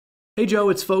Hey Joe,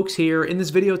 it's Folks here. In this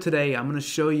video today, I'm going to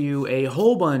show you a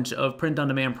whole bunch of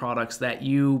print-on-demand products that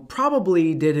you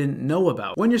probably didn't know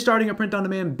about. When you're starting a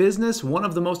print-on-demand business, one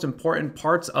of the most important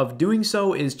parts of doing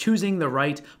so is choosing the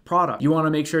right product. You want to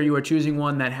make sure you are choosing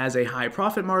one that has a high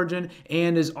profit margin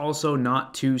and is also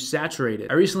not too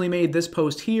saturated. I recently made this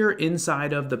post here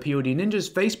inside of the POD Ninjas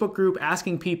Facebook group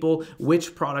asking people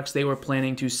which products they were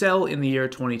planning to sell in the year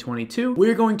 2022.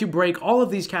 We're going to break all of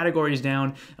these categories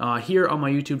down here on my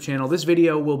YouTube channel. This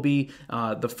video will be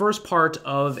the first part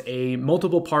of a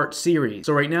multiple part series.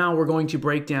 So right now we're going to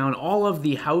break down all of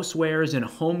the housewares and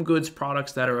home goods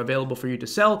products that are available for you to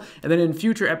sell. And then in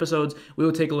future episodes, we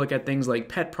will take a look at things like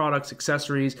pet products,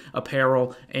 accessories,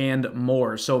 apparel, and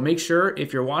more. So make sure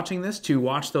if you're watching this to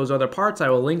watch those other parts. I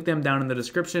will link them down in the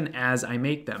description as I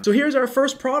make them. So here's our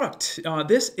first product.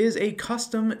 This is a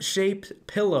custom shaped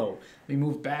pillow. Let me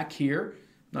move back here.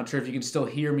 Not sure if you can still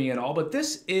hear me at all, but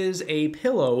this is a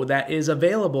pillow that is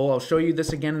available. I'll show you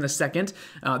this again in a second.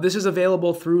 This is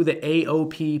available through the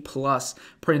AOP Plus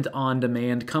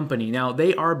print-on-demand company. Now,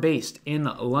 they are based in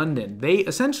London. They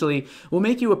essentially will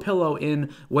make you a pillow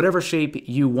in whatever shape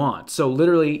you want. So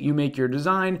literally, you make your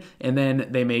design, and then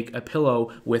they make a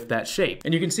pillow with that shape.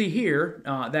 And you can see here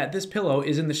that this pillow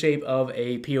is in the shape of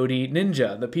a POD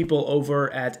Ninja. The people over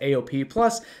at AOP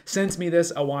Plus sent me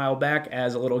this a while back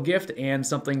as a little gift and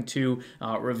something to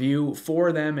review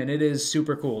for them, and it is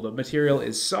super cool. The material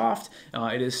is soft,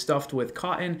 it is stuffed with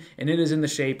cotton, and it is in the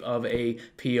shape of a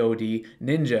POD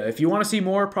Ninja. If you want to see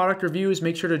more product reviews,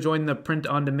 make sure to join the Print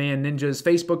on Demand Ninjas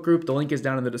Facebook group. The link is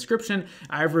down in the description.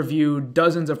 I've reviewed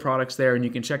dozens of products there, and you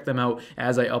can check them out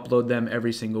as I upload them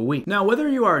every single week. Now, whether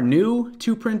you are new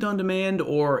to print on demand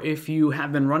or if you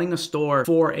have been running a store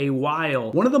for a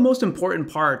while, one of the most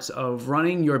important parts of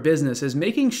running your business is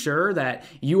making sure that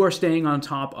you are staying on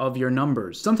top of your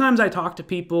numbers. Sometimes I talk to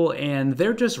people and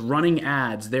they're just running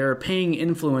ads, they're paying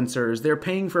influencers, they're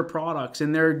paying for products,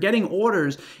 and they're getting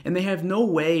orders, and they have no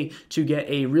way to get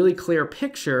a really clear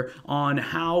picture on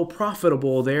how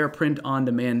profitable their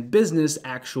print-on-demand business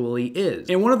actually is.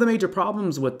 And one of the major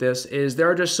problems with this is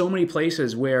there are just so many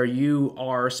places where you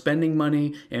are spending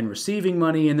money and receiving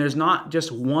money, and there's not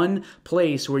just one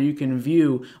place where you can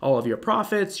view all of your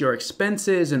profits, your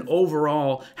expenses, and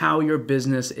overall how your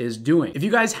business is doing. If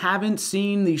you guys haven't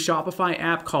seen the Shopify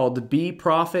app called Be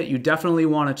Profit, you definitely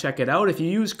want to check it out. If you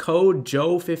use code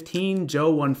Joe15,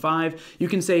 Joe15, you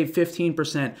can save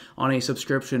 15% on a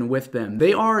subscription with them.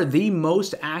 They are the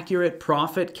most accurate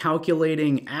profit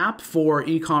calculating app for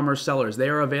e-commerce sellers. They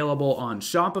are available on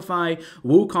Shopify,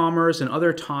 WooCommerce, and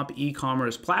other top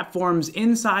e-commerce platforms.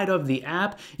 Inside of the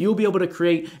app, you'll be able to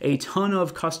create a ton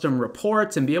of custom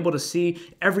reports and be able to see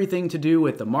everything to do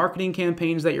with the marketing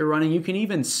campaigns that you're running. You can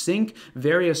even sync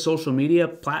various social media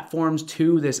platforms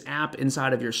to this app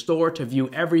inside of your store to view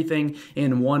everything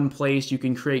in one place. You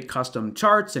can create custom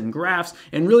charts and graphs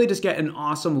and really just get an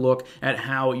awesome look at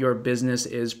how your business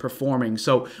is performing.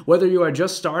 So whether you are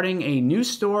just starting a new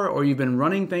store or you've been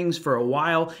running things for a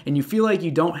while and you feel like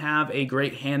you don't have a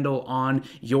great handle on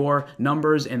your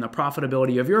numbers and the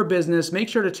profitability of your business, make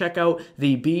sure to check out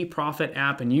the Be Profit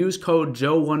app and use code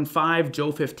Joe15,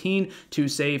 Joe15 to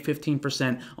save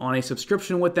 15% on a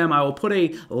subscription with them. I will put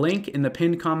a link in the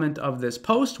pinned comment of this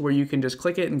post where you can just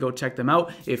click it and go check them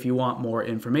out if you want more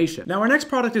information. Now, our next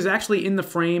product is actually in the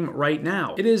frame right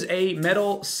now. It is a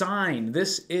metal sign.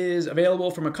 This is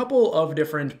available from a couple of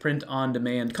different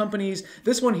print-on-demand companies.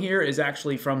 This one here is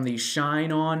actually from the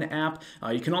Shine On app.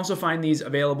 You can also find these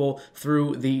available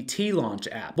through the T-Launch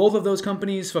app. Both of those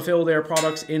companies fulfill their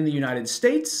products in the United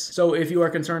States. So if you are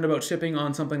concerned about shipping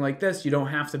on something like this, you don't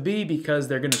have to be, because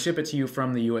they're going to ship it to you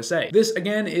from the USA. This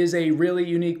again is a really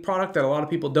unique product that a lot of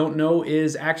people don't know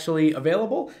is actually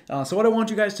available. So what I want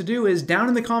you guys to do is down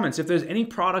in the comments, if there's any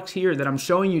products here that I'm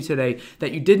showing you today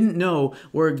that you didn't know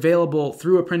were available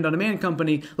through a print-on-demand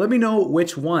company, let me know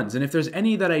which ones. And if there's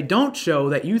any that I don't show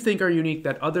that you think are unique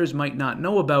that others might not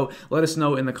know about, let us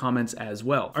know in the comments as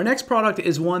well. Our next product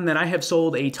is one that I have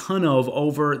sold a ton of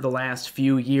over the last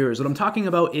few years. What I'm talking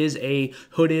about is a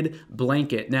hooded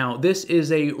blanket. Now, this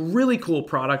is a really cool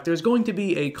product. There's going to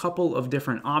be a couple of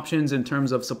different options in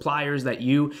terms of suppliers that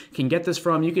you can get this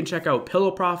from. You can check out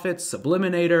Pillow Profits,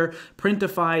 Subliminator,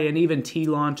 Printify, and even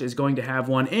T-Launch is going to have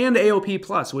one, and AOP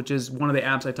Plus, which is one of the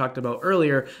apps I talked about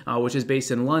earlier, which is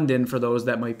based in London for those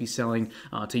that might be selling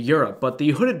to Europe. But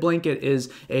the hooded blanket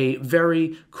is a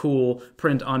very cool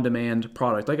print-on-demand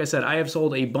product. Like I said, I have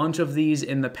sold a bunch of these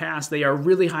in the past. They are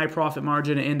really high profit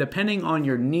margin, and depending on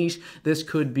your niche, this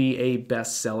could be a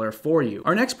bestseller for you.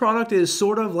 Our next product is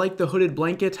sort of like the hooded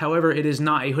blanket. However, it is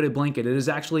not a hooded hooded blanket. It is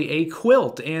actually a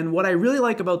quilt. And what I really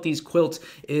like about these quilts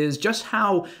is just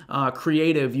how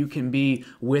creative you can be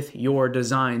with your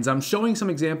designs. I'm showing some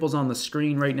examples on the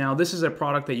screen right now. This is a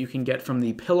product that you can get from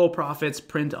the Pillow Profits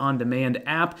print-on-demand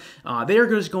app. They are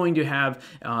just going to have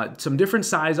some different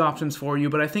size options for you,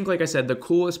 but I think, like I said, the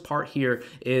coolest part here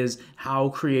is how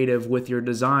creative with your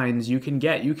designs you can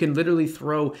get. You can literally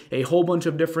throw a whole bunch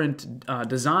of different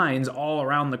designs all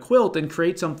around the quilt and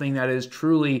create something that is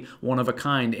truly one of a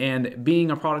kind. And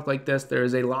being a product like this, there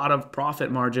is a lot of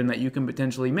profit margin that you can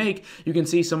potentially make. You can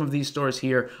see some of these stores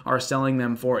here are selling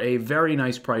them for a very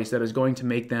nice price that is going to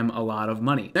make them a lot of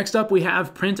money. Next up, we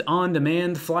have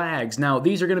print-on-demand flags. Now,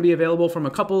 these are going to be available from a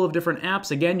couple of different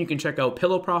apps. Again, you can check out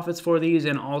Pillow Profits for these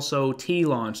and also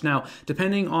T-Launch. Now,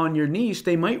 depending on your niche,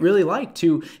 they might really like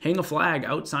to hang a flag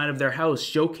outside of their house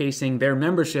showcasing their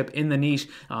membership in the niche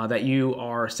that you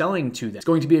are selling to them. It's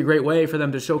going to be a great way for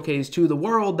them to showcase to the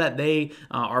world that they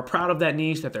are proud of that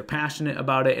niche, that they're passionate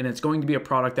about it, and it's going to be a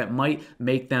product that might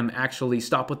make them actually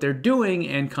stop what they're doing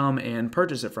and come and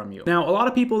purchase it from you. Now, a lot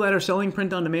of people that are selling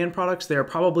print-on-demand products, they're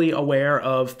probably aware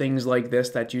of things like this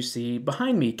that you see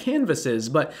behind me, canvases,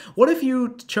 but what if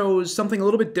you chose something a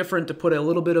little bit different to put a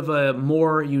little bit of a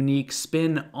more unique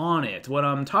spin on it? What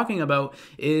I'm talking about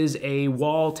is a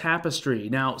wall tapestry.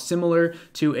 Now, similar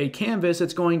to a canvas,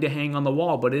 it's going to hang on the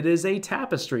wall, but it is a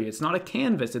tapestry. It's not a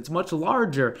canvas. It's much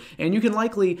larger, and you can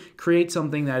likely create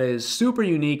something that is super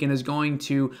unique and is going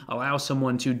to allow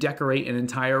someone to decorate an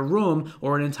entire room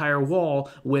or an entire wall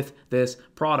with this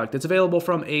product. It's available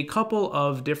from a couple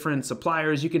of different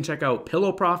suppliers. You can check out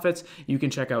Pillow Profits, you can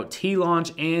check out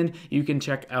T-Launch, and you can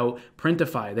check out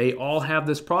Printify. They all have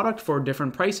this product for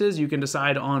different prices. You can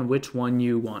decide on which one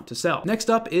you want to sell. Next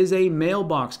up is a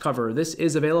mailbox cover. This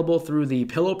is available through the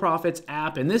Pillow Profits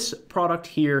app, and this product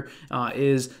here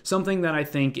is something that I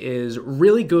think is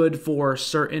really good for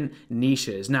certain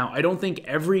niches. Now, I don't think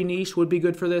every niche would be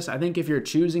good for this. I think if you're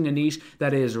choosing a niche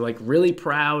that is like really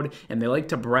proud and they like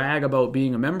to brag about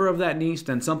being a member of that niche,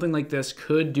 then something like this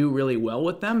could do really well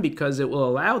with them because it will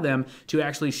allow them to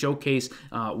actually showcase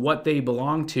what they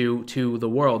belong to the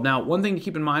world. Now, one thing to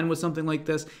keep in mind with something like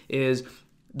this is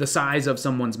the size of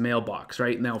someone's mailbox,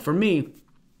 right? Now, for me,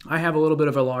 I have a little bit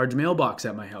of a large mailbox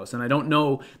at my house, and I don't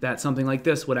know that something like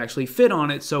this would actually fit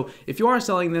on it. So if you are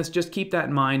selling this, just keep that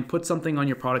in mind. Put something on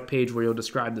your product page where you'll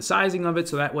describe the sizing of it,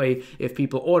 so that way if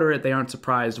people order it, they aren't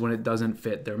surprised when it doesn't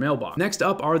fit their mailbox. Next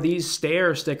up are these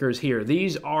stare stickers here.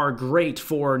 These are great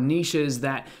for niches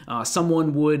that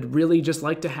someone would really just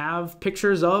like to have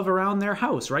pictures of around their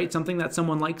house, right? Something that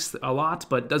someone likes a lot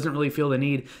but doesn't really feel the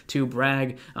need to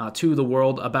brag to the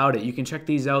world about it. You can check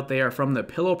these out. They are from the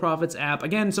Pillow Profits app.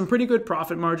 Again, some pretty good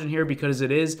profit margin here because it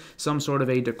is some sort of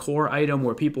a decor item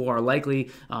where people are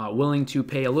likely willing to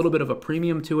pay a little bit of a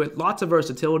premium to it. Lots of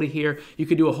versatility here. You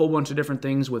could do a whole bunch of different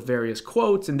things with various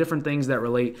quotes and different things that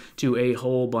relate to a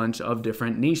whole bunch of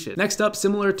different niches. Next up,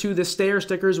 similar to the stare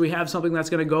stickers, we have something that's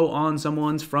going to go on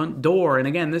someone's front door. And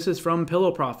again, this is from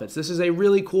Pillow Profits. This is a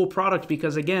really cool product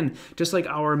because, again, just like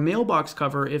our mailbox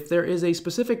cover, if there is a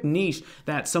specific niche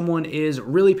that someone is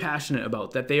really passionate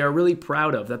about, that they are really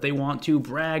proud of, that they want to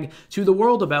brag to the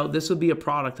world about, this would be a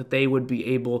product that they would be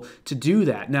able to do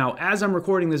that. Now, as I'm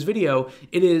recording this video,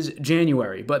 it is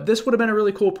January, but this would have been a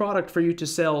really cool product for you to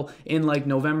sell in like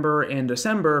November and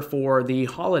December for the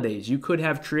holidays. You could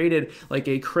have created like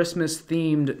a Christmas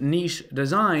themed niche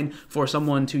design for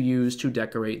someone to use to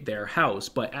decorate their house.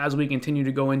 But as we continue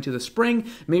to go into the spring,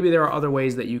 maybe there are other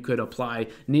ways that you could apply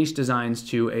niche designs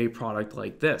to a product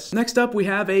like this. Next up, we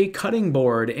have a cutting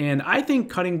board, and I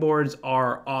think cutting boards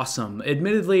are awesome.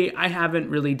 Admittedly, I haven't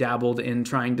really dabbled in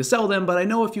trying to sell them, but I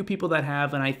know a few people that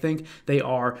have, and I think they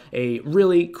are a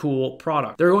really cool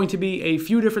product. There are going to be a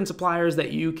few different suppliers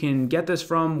that you can get this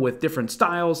from with different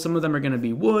styles. Some of them are going to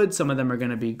be wood, some of them are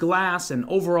going to be glass, and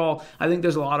overall, I think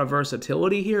there's a lot of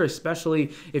versatility here,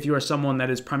 especially if you are someone that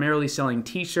is primarily selling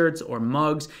t-shirts or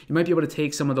mugs. You might be able to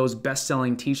take some of those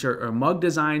best-selling t-shirt or mug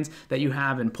designs that you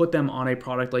have and put them on a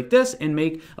product like this and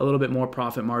make a little bit more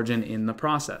profit margin in the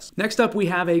process. Next up, we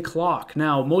have a clock.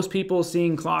 Now, most people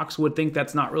seeing clocks would think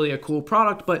that's not really a cool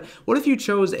product, but what if you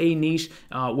chose a niche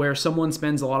where someone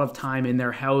spends a lot of time in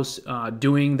their house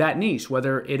doing that niche,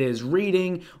 whether it is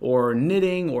reading or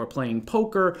knitting or playing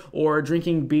poker or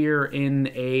drinking beer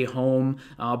in a home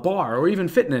bar or even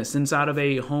fitness inside of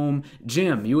a home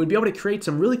gym. You would be able to create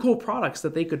some really cool products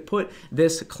that they could put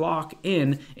this clock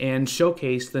in and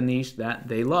showcase the niche that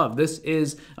they love. This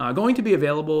is going to be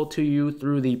available to you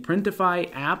through the Printify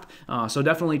app, so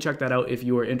definitely check that out if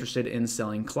you are interested in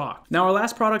selling clock. Now, our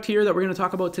last product here that we're going to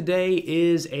talk about today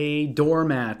is a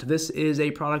doormat. This is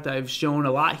a product I've shown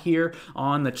a lot here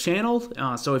on the channel.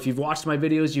 So if you've watched my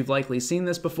videos, you've likely seen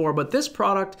this before, but this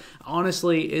product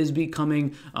honestly is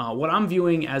becoming what I'm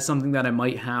viewing as something that I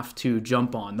might have to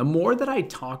jump on. The more that I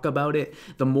talk about it,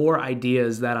 the more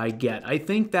ideas that I get. I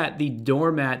think that the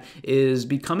doormat is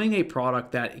becoming a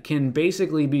product that can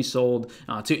basically be sold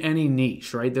to any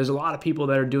niche, right? There's a lot of people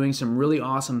that are doing some really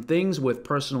awesome things with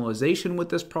personalization with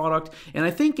this product, and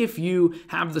I think if you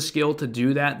have the skill to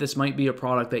do that, this might be a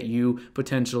product that you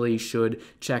potentially should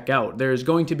check out. There's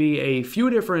going to be a few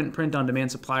different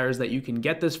print-on-demand suppliers that you can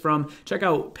get this from. Check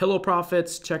out Pillow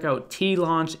Profits, check out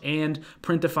T-Launch, and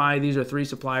Printify. These are 3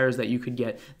 suppliers that you could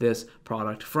get this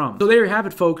product from. So there you have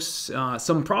it, folks.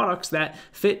 Some products that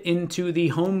fit into the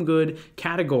home good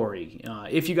category.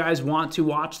 If you guys want to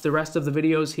watch the rest of the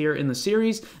videos here in the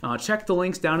series, check the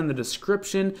links down in the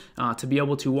description to be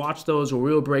able to watch those, where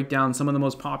we'll break down some of the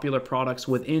most popular products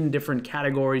within different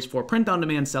categories for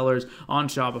print-on-demand sellers on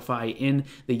Shopify in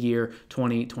the year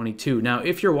 2022. Now,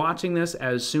 if you're watching this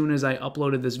as soon as I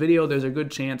uploaded this video, there's a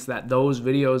good chance that those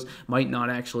videos might not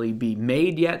actually be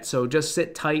made yet, so just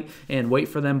sit tight and wait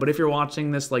for them. But if you're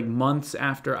watching this like months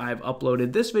after I've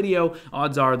uploaded this video,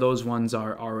 odds are those ones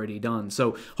are already done.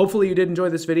 So hopefully you did enjoy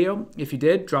this video. If you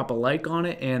did, drop a like on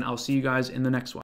it, and I'll see you guys in the next one.